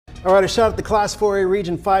All right, a shot at the Class 4A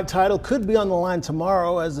Region 5 title could be on the line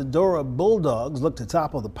tomorrow as the Dora Bulldogs look to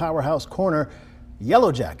topple the powerhouse Corner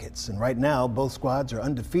Yellow Jackets. And right now, both squads are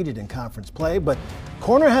undefeated in conference play, but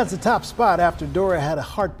Corner has the top spot after Dora had a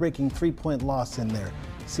heartbreaking 3-point loss in their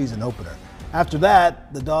season opener. After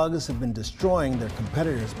that, the Dogs have been destroying their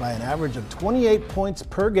competitors by an average of 28 points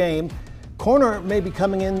per game. Corner may be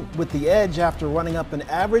coming in with the edge after running up an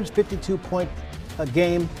average 52-point a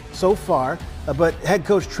game so far, but head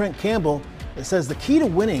coach Trent Campbell says the key to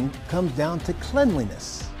winning comes down to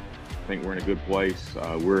cleanliness. I think we're in a good place.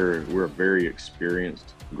 We're a very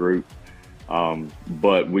experienced group,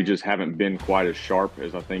 but we just haven't been quite as sharp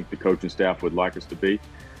as I think the coaching staff would like us to be.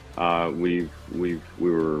 We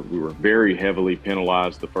were very heavily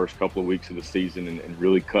penalized the first couple of weeks of the season and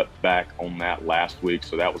really cut back on that last week,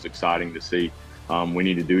 so that was exciting to see. We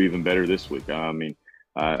need to do even better this week.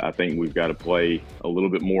 I think we've got to play a little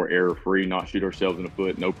bit more error-free, not shoot ourselves in the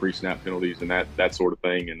foot, no pre-snap penalties and that sort of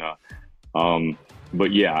thing. And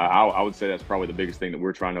but yeah, I would say that's probably the biggest thing that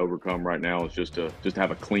we're trying to overcome right now is just to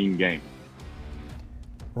have a clean game.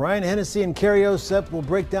 Ryan Hennessy and Kerry Osep will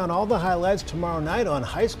break down all the highlights tomorrow night on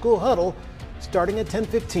High School Huddle starting at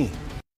 10:15.